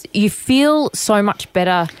 you feel so much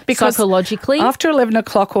better because psychologically. After 11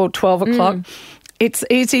 o'clock or 12 o'clock, it's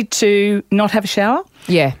easy to not have a shower.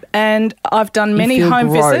 Yeah. And I've done many feel home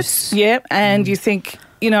gross. visits. Yeah. And you think,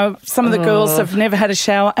 you know, some of the girls have never had a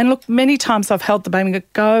shower. And look, many times I've held the baby and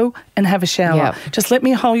go and have a shower. Yep. Just let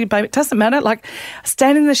me hold your baby. It doesn't matter. Like,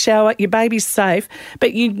 stand in the shower, your baby's safe,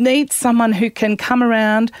 but you need someone who can come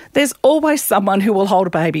around. There's always someone who will hold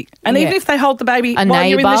a baby. And even if they hold the baby while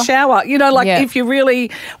you're in the neighbour. shower, you know, like Yep. if you're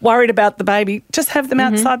really worried about the baby, just have them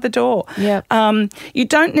outside the door. Yep. You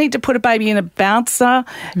don't need to put a baby in a bouncer.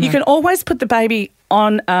 You can always put the baby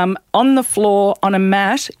on the floor on a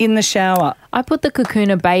mat in the shower. I put the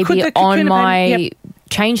Kakuna baby Put the on Kakuna my baby,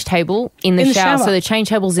 change table in the shower. So the change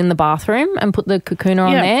table's in the bathroom and put the Kakuna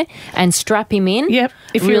on there and strap him in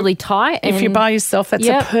really tight. If you're by yourself, that's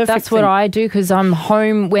a perfect that's thing. what I do because I'm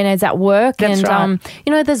home when it's at work. That's right.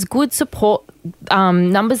 You know, there's good support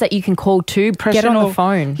numbers that you can call to get on the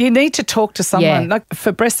phone. You need to talk to someone. Yeah. Like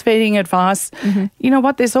for breastfeeding advice, you know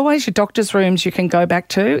what? There's always your doctor's rooms you can go back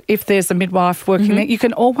to. If there's a midwife working there, you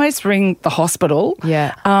can always ring the hospital.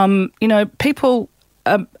 Yeah. You know, people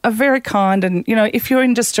are very kind, and, you know, if you're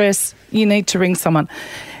in distress, you need to ring someone.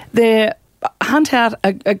 Hunt out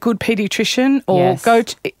a good paediatrician or go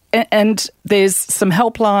to... And there's some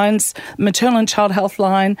helplines, maternal and child health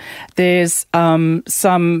line. There's some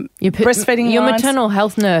breastfeeding your lines. maternal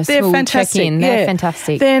health nurse They're will fantastic. check in. They're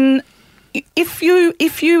fantastic. Then if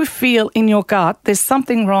you feel in your gut there's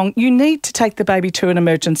something wrong, you need to take the baby to an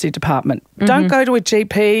emergency department. Don't go to a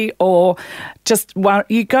GP or just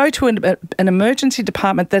you go to an emergency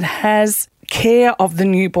department that has care of the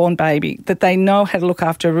newborn baby, that they know how to look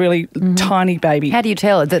after a really tiny baby. How do you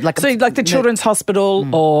tell? Is it like the Children's Hospital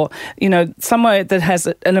or, you know, somewhere that has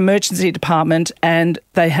an emergency department and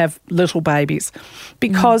they have little babies.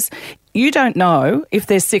 Because you don't know if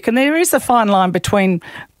they're sick, and there is a fine line between,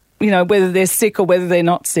 you know, whether they're sick or whether they're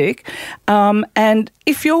not sick. And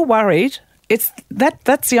if you're worried,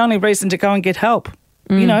 that's the only reason to go and get help.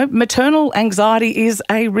 You know, maternal anxiety is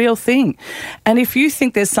a real thing. And if you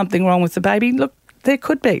think there's something wrong with the baby, look, there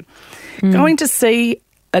could be. Going to see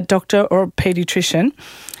a doctor or a paediatrician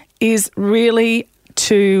is really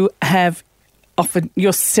to have often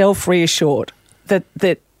yourself reassured that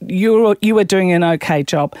you are doing an okay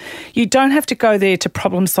job. You don't have to go there to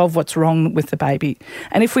problem solve what's wrong with the baby.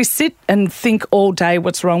 And if we sit and think all day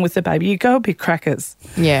what's wrong with the baby, you go a bit crackers.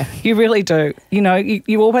 Yeah. You really do. You know,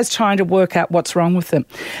 you're always trying to work out what's wrong with them.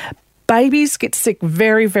 Babies get sick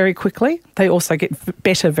very, very quickly. They also get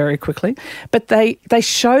better very quickly. But they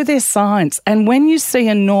show their signs. And when you see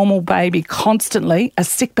a normal baby constantly, a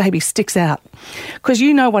sick baby sticks out. Because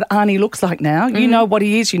you know what Arnie looks like now. You know what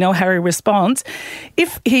he is. You know how he responds.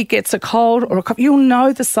 If he gets a cold or a cough, you'll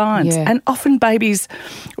know the signs. Yeah. And often babies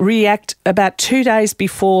react about 2 days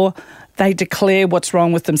before they declare what's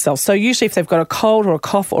wrong with themselves. So usually if they've got a cold or a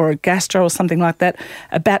cough or a gastro or something like that,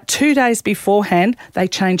 about 2 days beforehand, they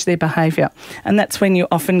change their behaviour. And that's when you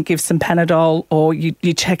often give some Panadol or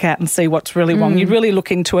you check out and see what's really wrong. You really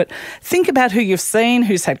look into it. Think about who you've seen,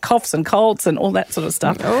 who's had coughs and colds and all that sort of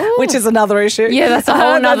stuff, which is another issue. Yeah, that's a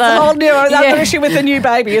whole nother... That's a whole new other issue with the new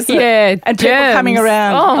baby, isn't it? Yeah, and people coming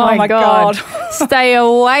around. Oh, my God. Stay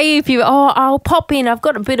away if you... Oh, I'll pop in. I've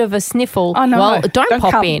got a bit of a sniffle. Oh, no. Well, don't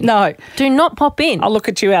pop come. in. No. Do not pop in. I'll look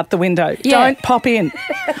at you out the window. Yeah. Don't pop in.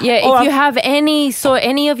 Yeah, if you have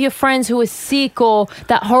any of your friends who are sick, or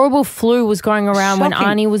that horrible flu was going around when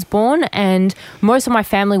Arnie was born, and most of my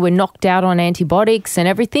family were knocked out on antibiotics and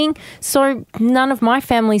everything. So none of my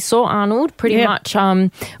family saw Arnold pretty much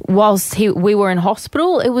whilst we were in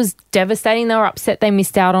hospital. It was devastating. They were upset they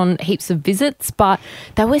missed out on heaps of visits, but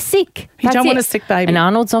they were sick. You don't want a sick baby. And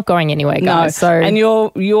Arnold's not going anywhere, guys. No. So, and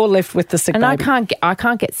you're left with the sick baby. And I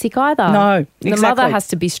can't get sick either. No, exactly. The mother has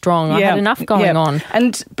to be strong. I had enough going on.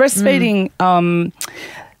 And breastfeeding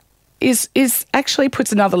is actually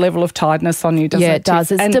puts another level of tiredness on you, doesn't it? Yeah, it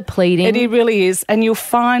does. It's depleting. It really is. And you'll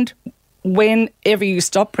find whenever you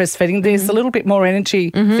stop breastfeeding, there's a little bit more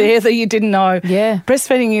energy there that you didn't know. Yeah.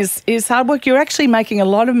 Breastfeeding is hard work. You're actually making a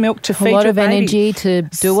lot of milk to feed your baby. A lot of energy to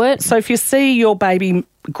do it. So if you see your baby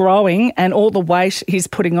growing and all the weight he's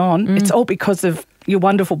putting on, it's all because of your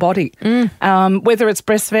wonderful body, whether it's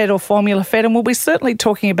breastfed or formula fed, and we'll be certainly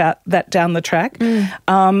talking about that down the track.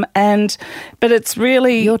 But it's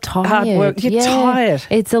really hard work. You're tired.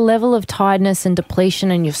 It's a level of tiredness and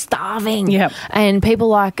depletion, and you're starving. Yeah. And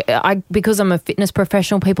people because I'm a fitness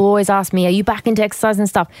professional, people always ask me, "Are you back into exercise and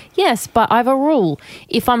stuff?" Yes, but I have a rule: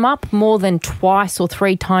 if I'm up more than twice or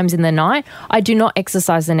 3 times in the night, I do not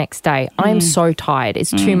exercise the next day. I am so tired.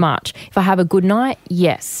 It's too much. If I have a good night,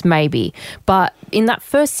 yes, maybe, but in that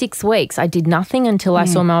first 6 weeks, I did nothing until I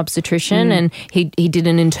saw my obstetrician, and he did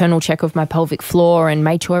an internal check of my pelvic floor and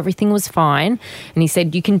made sure everything was fine. And he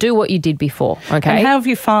said, you can do what you did before, okay? And how have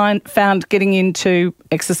you found getting into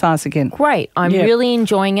exercise again? Great. I'm really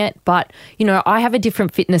enjoying it, but, I have a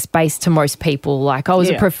different fitness base to most people. Like, I was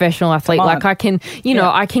a professional athlete. Like, I can,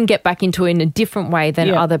 I can get back into it in a different way than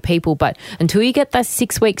other people. But until you get that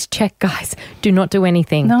 6 weeks check, guys, do not do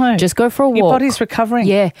anything. No. Just go for a walk. Your body's recovering.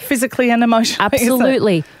 Yeah. Physically and emotionally.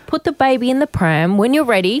 Absolutely. Put the baby in the pram. When you're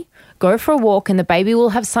ready, go for a walk, and the baby will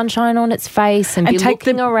have sunshine on its face and be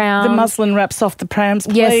looking around. The muslin wraps off the prams,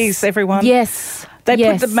 please, everyone. Yes. They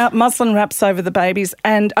put the muslin wraps over the babies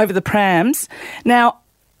and over the prams. Now,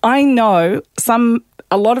 I know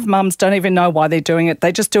a lot of mums don't even know why they're doing it.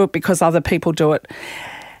 They just do it because other people do it.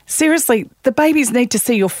 Seriously, the babies need to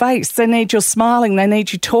see your face. They need your smiling. They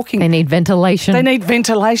need you talking. They need ventilation.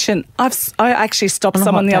 I actually stopped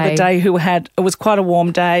someone the other day who it was quite a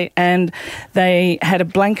warm day, and they had a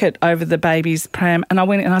blanket over the baby's pram. And I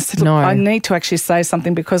went and I said, look, I need to actually say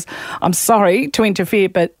something because I'm sorry to interfere,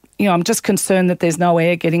 but I'm just concerned that there's no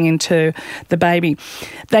air getting into the baby.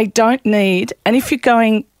 They don't need, and if you're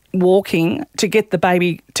going walking to get the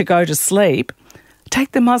baby to go to sleep,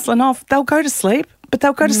 take the muslin off. They'll go to sleep. But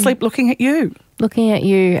they'll go to sleep looking at you. Looking at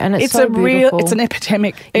you, and it's so beautiful. It's an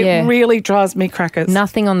epidemic. It really drives me crackers.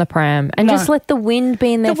 Nothing on the pram. And just let the wind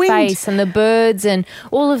be in their face, and the birds and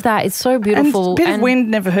all of that. It's so beautiful. And a bit of wind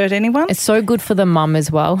never hurt anyone. It's so good for the mum as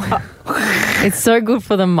well. It's so good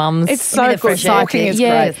for the mums. It's so good. Walking is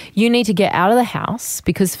great. You need to get out of the house,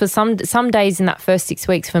 because for some days in that first 6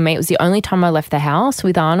 weeks for me, it was the only time I left the house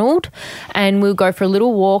with Arnold, and we'll go for a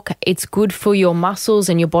little walk. It's good for your muscles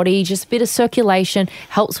and your body, just a bit of circulation,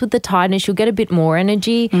 helps with the tiredness. You'll get a bit more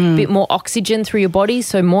energy, a bit more oxygen through your body,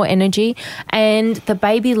 so more energy. And the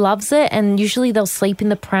baby loves it, and usually they'll sleep in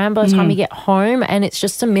the pram by the time you get home, and it's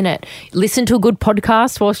just a minute. Listen to a good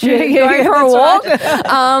podcast whilst you're going for a walk.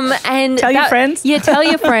 Right. And tell your friends. Yeah, tell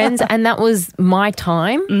your friends. And that was my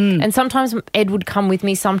time. And sometimes Ed would come with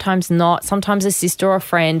me, sometimes not, sometimes a sister or a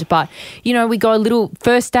friend. But, we go a little,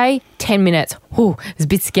 first day, 10 minutes. Ooh, it's a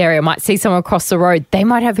bit scary. I might see someone across the road. They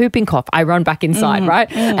might have whooping cough. I run back inside, right?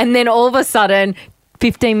 And then all of a sudden,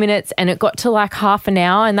 15 minutes, and it got to like half an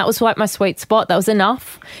hour, and that was like my sweet spot. That was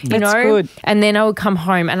enough, you know. Good. And then I would come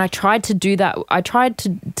home, and I tried to do that. I tried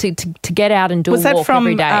to get out and do a walk every day.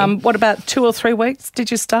 Was that from, what about 2 or 3 weeks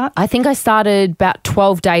did you start? I think I started about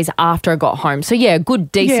 12 days after I got home. So, yeah, a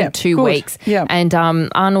good, decent 2 weeks. Yeah. And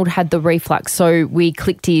Arnold had the reflux, so we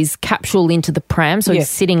clicked his capsule into the pram, so he's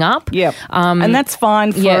sitting up. Yeah. And that's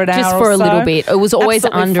fine for an hour just for or a so. little bit. It was always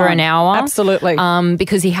Absolutely under fine. an hour. Absolutely.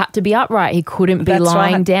 Because he had to be upright. He couldn't be That's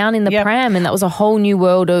lying right. down in the pram. And that was a whole new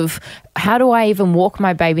world of how do I even walk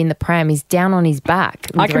my baby in the pram? He's down on his back.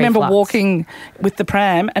 I can remember walking with the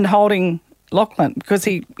pram and holding Lachlan because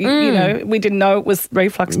he, you know, we didn't know it was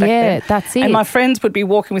reflux back then. Yeah, that's it. And my friends would be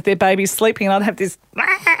walking with their babies sleeping, and I'd have this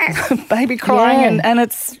baby crying, and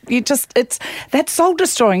it's that's soul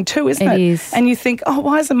destroying too, isn't it? It is. And you think, oh,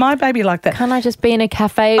 why isn't my baby like that? Can't I just be in a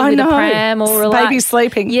cafe with a pram or relax? Baby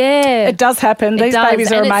sleeping. Yeah. It does happen. These does.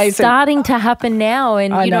 babies are and amazing. It's starting to happen now.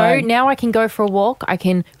 And, I you know, know. now I can go for a walk. I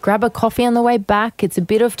can grab a coffee on the way back. It's a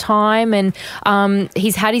bit of time. And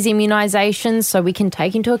he's had his immunisations, so we can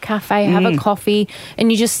take him to a cafe, have a coffee,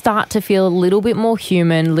 and you just start to feel a little bit more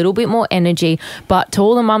human, a little bit more energy. But to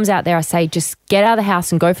all the mums out there, I say just get out of the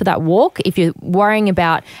house and go for that walk. If you're worrying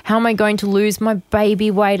about how am I going to lose my baby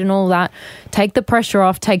weight and all that, take the pressure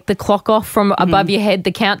off, take the clock off from above your head,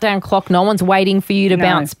 the countdown clock. No one's waiting for you to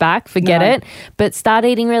bounce back. Forget it. But start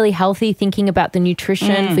eating really healthy, thinking about the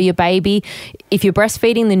nutrition for your baby. If you're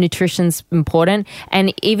breastfeeding, the nutrition's important.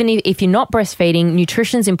 And even if you're not breastfeeding,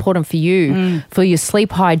 nutrition's important for you, for your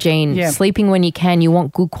sleep hygiene, sleeping when you can. You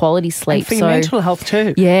want good quality sleep. And for your mental health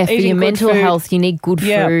too. Yeah, for Eating your good mental food. health, you need good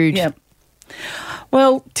food. Yeah.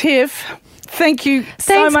 Well, Tiff, thank you so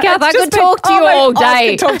Thanks, much. Kath. It's I just could talk to you all day. I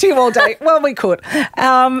could talk to you all day. Well, we could.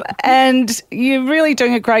 And you're really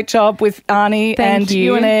doing a great job with Arnie. Thank and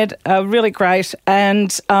you. And Ed are really great.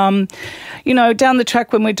 And, you know, down the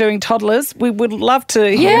track when we're doing toddlers, we would love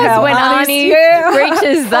to hear how when Arnie's, Arnie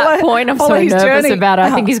reaches that point, I'm so follow his nervous journey. about it.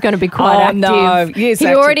 I think he's going to be quite active. No. Yes, he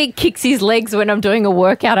active. already kicks his legs when I'm doing a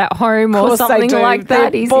workout at home or Of course something they do. like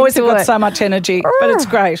that. He's Boys have into got it. so much energy, but it's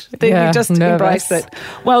great. You just embrace it.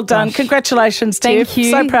 Well done. Congratulations, Tiff. Thank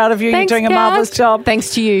you. So proud of you. Thanks, You're doing a Kath. marvellous job.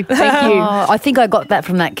 Thanks to you. Thank you. I think I got that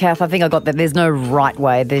from that, Kath. I think I got that. There's no right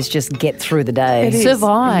way. There's just get through the day. It is.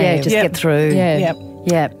 Survive. Yeah, just get through. Yeah. Yep.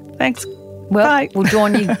 Yeah. Thanks. Well, Bye. we'll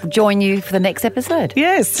join you for the next episode.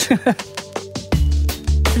 Yes.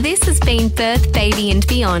 This has been Birth, Baby and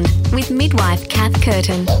Beyond with Midwife Cath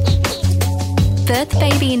Curtin. Birth,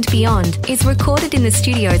 Baby and Beyond is recorded in the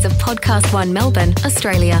studios of Podcast One Melbourne,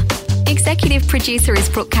 Australia. Executive producer is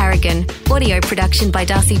Brooke Carrigan, audio production by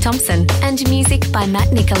Darcy Thompson, and music by Matt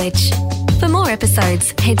Nikolic. For more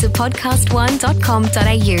episodes, head to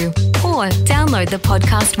podcastone.com.au or download the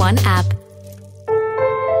Podcast One app.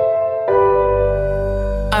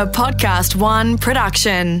 A Podcast One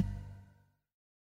production.